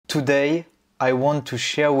Today, I want to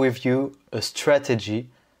share with you a strategy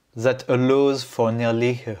that allows for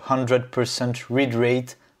nearly 100% read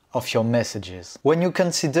rate of your messages. When you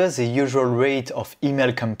consider the usual rate of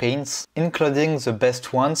email campaigns, including the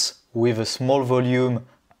best ones with a small volume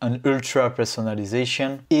and ultra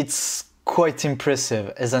personalization, it's quite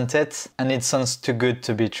impressive, isn't it? And it sounds too good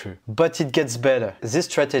to be true. But it gets better. This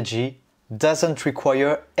strategy doesn't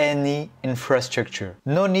require any infrastructure.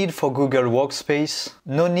 No need for Google Workspace,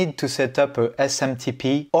 no need to set up a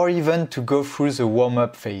SMTP or even to go through the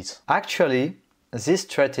warm-up phase. Actually, this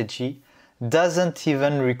strategy doesn't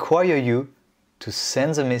even require you to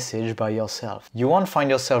send the message by yourself. You won't find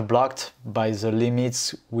yourself blocked by the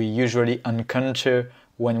limits we usually encounter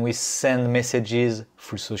when we send messages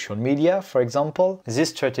through social media, for example.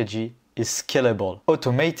 This strategy is scalable,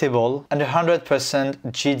 automatable, and 100%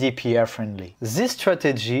 GDPR friendly. This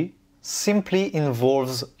strategy simply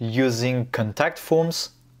involves using contact forms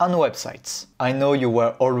on websites. I know you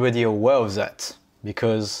were already aware of that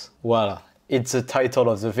because, well, it's the title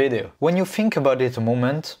of the video. When you think about it a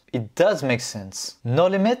moment, it does make sense. No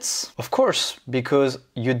limits? Of course, because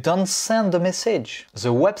you don't send the message.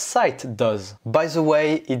 The website does. By the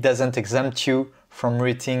way, it doesn't exempt you from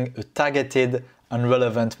reading a targeted and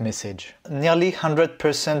relevant message. Nearly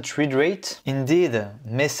 100% read rate. Indeed,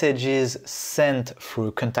 messages sent through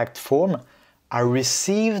a contact form are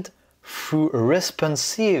received through a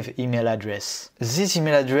responsive email address. This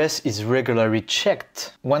email address is regularly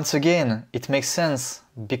checked. Once again, it makes sense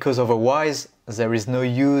because otherwise there is no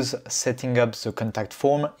use setting up the contact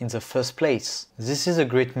form in the first place. This is a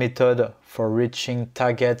great method for reaching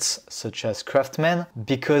targets such as craftsmen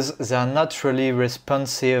because they are not really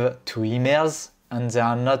responsive to emails and they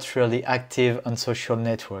are not really active on social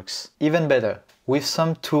networks. Even better, with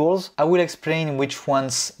some tools, I will explain which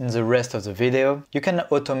ones in the rest of the video, you can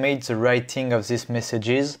automate the writing of these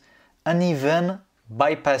messages and even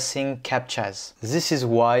bypassing CAPTCHAs. This is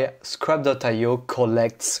why Scrap.io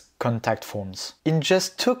collects contact forms. In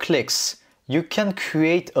just 2 clicks, you can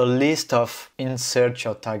create a list of insert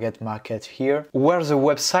your target market here, where the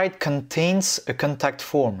website contains a contact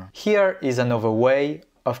form. Here is another way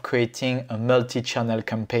of creating a multi-channel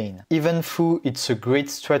campaign. Even though it's a great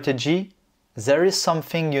strategy, there is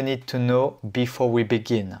something you need to know before we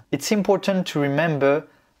begin. It's important to remember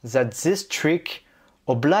that this trick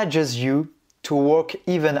obliges you to work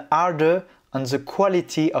even harder on the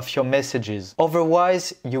quality of your messages.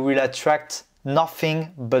 Otherwise, you will attract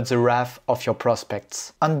nothing but the wrath of your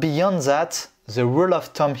prospects. And beyond that, the rule of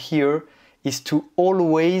thumb here is to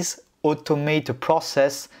always automate a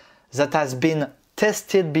process that has been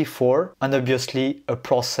tested before and obviously a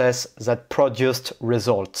process that produced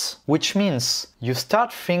results. Which means you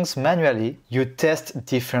start things manually, you test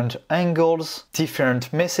different angles,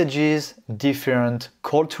 different messages, different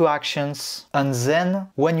call to actions, and then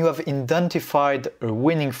when you have identified a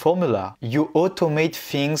winning formula, you automate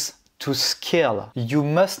things to scale. You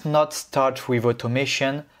must not start with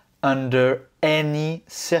automation under any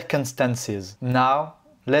circumstances. Now,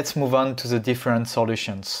 let's move on to the different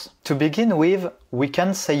solutions. To begin with, we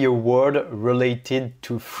can say a word related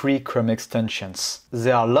to free Chrome extensions.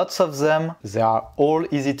 There are lots of them, they are all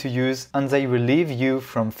easy to use, and they relieve you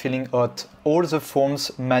from filling out all the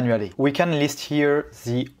forms manually. We can list here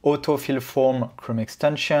the autofill form Chrome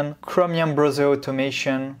extension, Chromium browser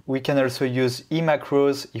automation. We can also use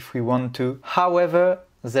eMacros if we want to. However,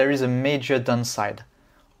 there is a major downside.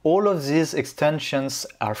 All of these extensions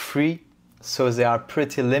are free, so they are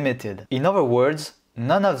pretty limited. In other words,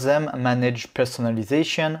 none of them manage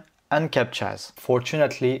personalization and CAPTCHAs.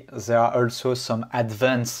 Fortunately, there are also some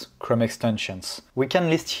advanced Chrome extensions. We can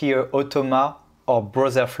list here Automa or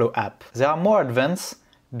BrowserFlow app. They are more advanced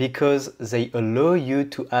because they allow you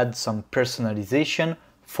to add some personalization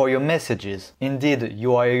for your messages. Indeed,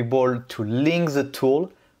 you are able to link the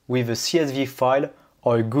tool with a CSV file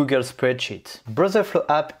or a Google spreadsheet. BrowserFlow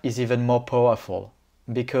app is even more powerful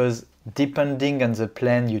because depending on the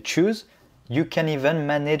plan you choose, you can even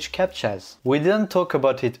manage CAPTCHAs. We didn't talk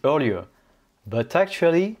about it earlier, but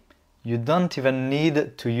actually, you don't even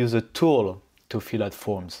need to use a tool to fill out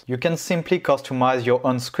forms. You can simply customize your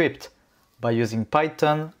own script by using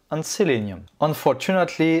Python and Selenium.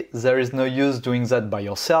 Unfortunately, there is no use doing that by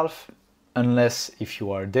yourself, unless if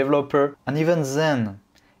you are a developer, and even then,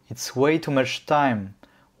 it's way too much time,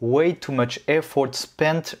 way too much effort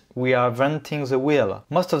spent reinventing the wheel.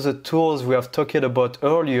 Most of the tools we have talked about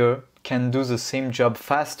earlier can do the same job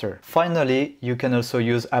faster. Finally, you can also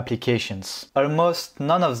use applications. Almost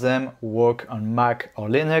none of them work on Mac or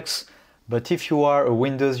Linux, but if you are a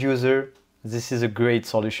Windows user, this is a great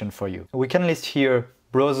solution for you. We can list here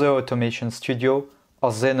Browser Automation Studio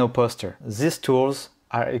or Zeno Poster. These tools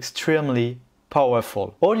are extremely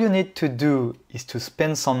powerful. All you need to do is to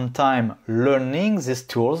spend some time learning these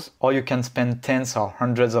tools, or you can spend tens or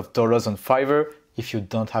hundreds of dollars on Fiverr if you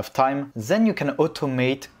don't have time. Then you can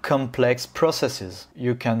automate complex processes.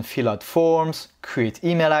 You can fill out forms, create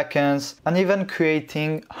email accounts, and even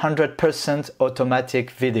creating 100%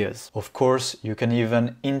 automatic videos. Of course, you can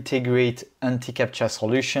even integrate anti-captcha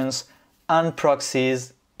solutions and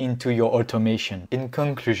proxies into your automation. In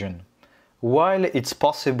conclusion, while it's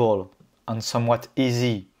possible and somewhat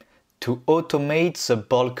easy to automate the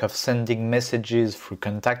bulk of sending messages through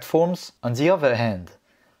contact forms, on the other hand,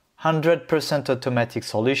 100% automatic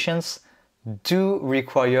solutions do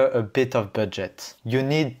require a bit of budget. You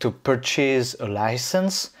need to purchase a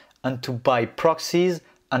license and to buy proxies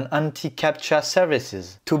and anti-captcha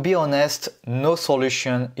services. To be honest, no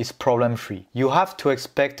solution is problem-free. You have to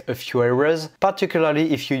expect a few errors,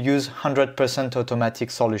 particularly if you use 100% automatic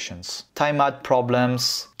solutions. Timeout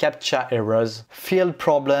problems, captcha errors, field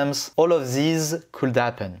problems, all of these could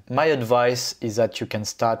happen. My advice is that you can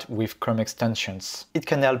start with Chrome extensions. It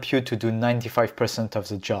can help you to do 95% of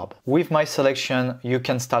the job. With my selection, you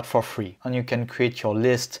can start for free and you can create your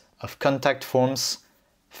list of contact forms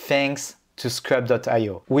thanks to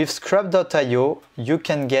Scrub.io. With Scrub.io, you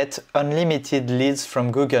can get unlimited leads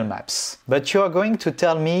from Google Maps. But you are going to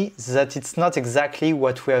tell me that it's not exactly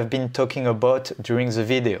what we have been talking about during the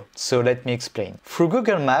video. So let me explain. Through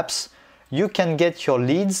Google Maps, you can get your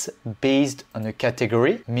leads based on a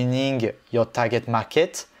category, meaning your target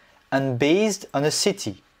market, and based on a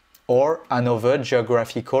city or another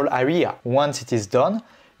geographical area. Once it is done,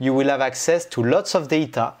 you will have access to lots of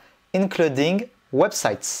data, including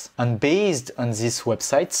websites. And based on these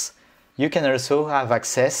websites, you can also have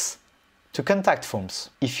access to contact forms.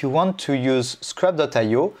 If you want to use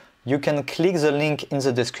Scrub.io, you can click the link in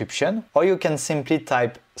the description, or you can simply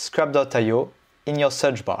type Scrub.io in your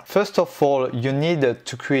search bar. First of all, you need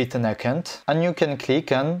to create an account, and you can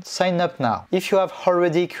click on Sign Up Now. If you have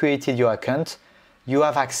already created your account, you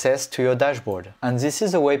have access to your dashboard. And this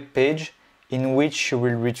is a web page in which you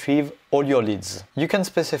will retrieve all your leads. You can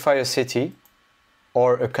specify a city,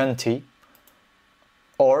 or a county,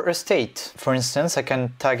 or a state. For instance, I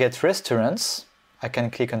can target restaurants, I can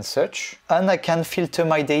click on search, and I can filter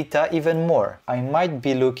my data even more. I might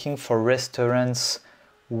be looking for restaurants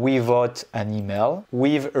without an email,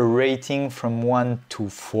 with a rating from 1 to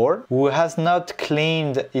 4, who has not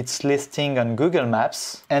claimed its listing on Google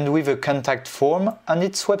Maps, and with a contact form on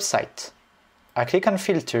its website. I click on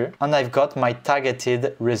filter and I've got my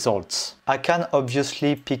targeted results. I can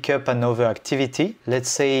obviously pick up another activity. Let's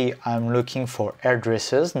say I'm looking for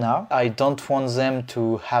hairdressers now. I don't want them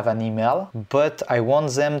to have an email, but I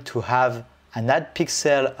want them to have an ad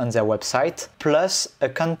pixel on their website plus a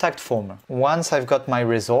contact form. Once I've got my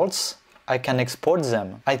results, I can export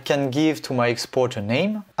them. I can give to my export a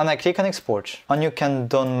name and I click on export. And you can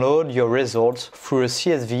download your results through a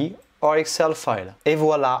CSV or Excel file. Et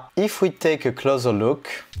voila! If we take a closer look,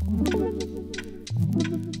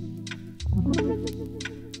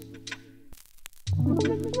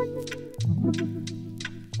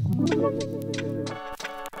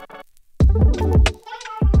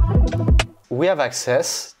 we have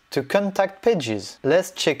access to contact pages. Let's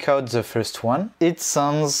check out the first one. It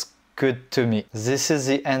sounds good to me. This is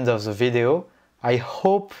the end of the video. I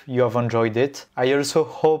hope you have enjoyed it. I also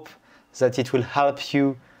hope that it will help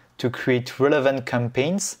you to create relevant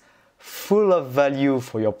campaigns full of value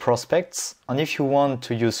for your prospects. And if you want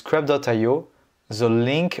to use Scrub.io, the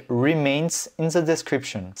link remains in the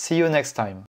description. See you next time.